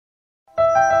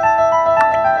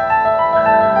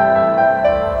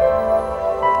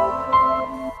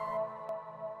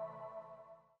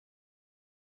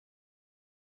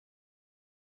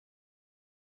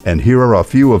And here are a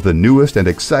few of the newest and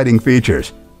exciting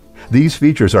features. These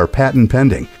features are patent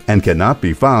pending and cannot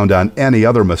be found on any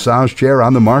other massage chair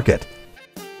on the market.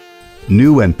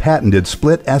 New and patented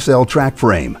split SL track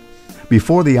frame.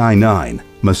 Before the i9,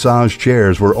 massage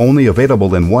chairs were only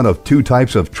available in one of two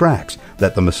types of tracks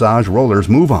that the massage rollers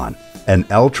move on, an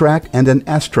L track and an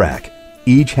S track.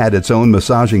 Each had its own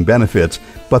massaging benefits,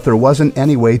 but there wasn't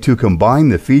any way to combine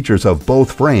the features of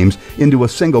both frames into a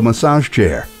single massage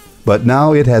chair. But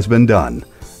now it has been done,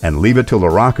 and leave it to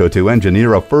Luraco to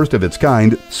engineer a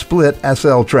first-of-its-kind split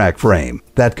SL track frame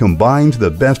that combines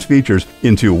the best features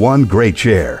into one great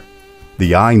chair.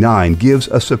 The i9 gives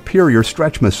a superior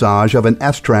stretch massage of an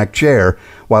S-track chair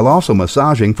while also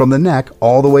massaging from the neck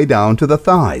all the way down to the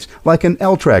thighs like an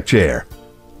L-track chair.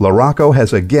 Luraco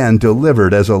has again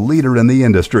delivered as a leader in the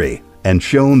industry and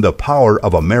shown the power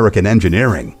of American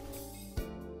engineering.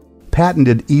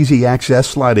 Patented easy access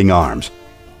sliding arms.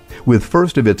 With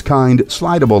first-of-its-kind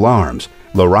slidable arms,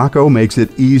 Luraco makes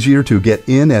it easier to get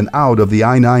in and out of the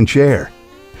i9 chair.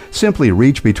 Simply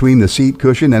reach between the seat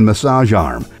cushion and massage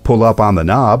arm, pull up on the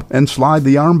knob, and slide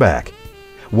the arm back.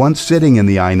 Once sitting in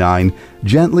the i9,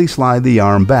 gently slide the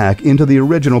arm back into the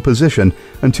original position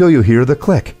until you hear the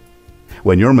click.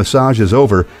 When your massage is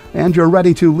over and you're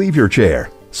ready to leave your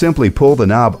chair, simply pull the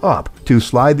knob up to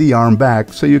slide the arm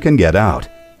back so you can get out.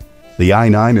 The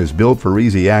i9 is built for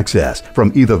easy access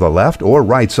from either the left or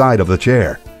right side of the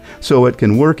chair, so it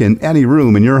can work in any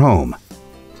room in your home.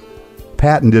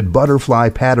 Patented butterfly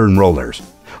pattern rollers.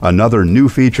 Another new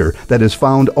feature that is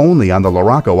found only on the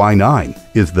Luraco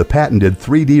i9 is the patented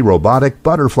 3D robotic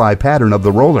butterfly pattern of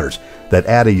the rollers that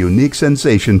add a unique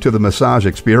sensation to the massage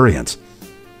experience.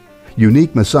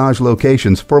 Unique massage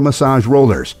locations for massage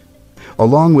rollers.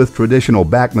 Along with traditional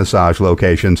back massage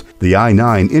locations, the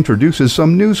i9 introduces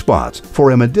some new spots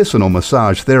for a medicinal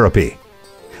massage therapy.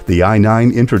 The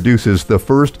i9 introduces the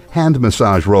first hand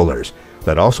massage rollers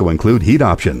that also include heat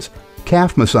options,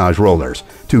 calf massage rollers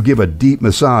to give a deep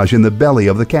massage in the belly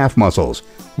of the calf muscles,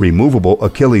 removable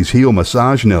Achilles heel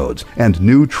massage nodes, and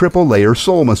new triple-layer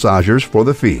sole massagers for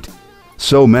the feet.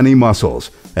 So many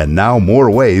muscles, and now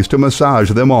more ways to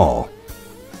massage them all.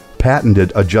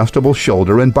 Patented adjustable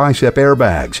shoulder and bicep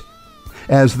airbags.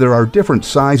 As there are different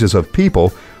sizes of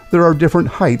people, there are different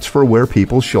heights for where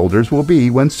people's shoulders will be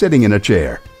when sitting in a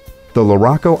chair. The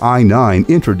Luraco i9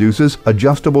 introduces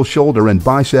adjustable shoulder and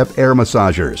bicep air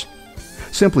massagers.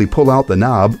 Simply pull out the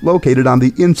knob located on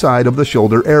the inside of the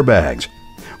shoulder airbags.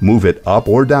 Move it up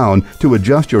or down to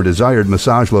adjust your desired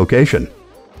massage location.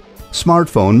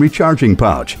 Smartphone recharging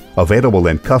pouch, available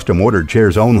in custom-ordered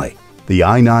chairs only. The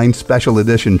i9 Special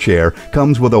Edition chair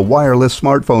comes with a wireless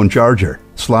smartphone charger.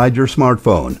 Slide your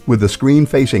smartphone with the screen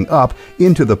facing up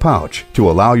into the pouch to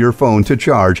allow your phone to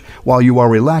charge while you are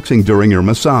relaxing during your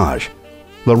massage.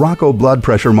 Luraco blood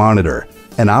pressure monitor,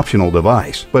 an optional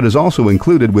device, but is also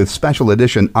included with Special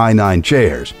Edition i9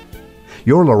 chairs.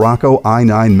 Your Luraco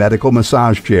i9 medical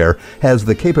massage chair has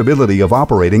the capability of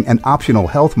operating an optional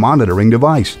health monitoring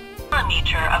device.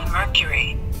 Meter of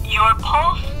mercury. Your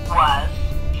pulse was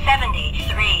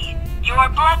 73. Your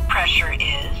blood pressure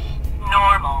is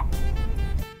normal.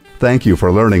 Thank you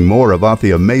for learning more about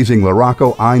the amazing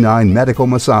Luraco i9 medical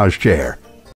massage chair.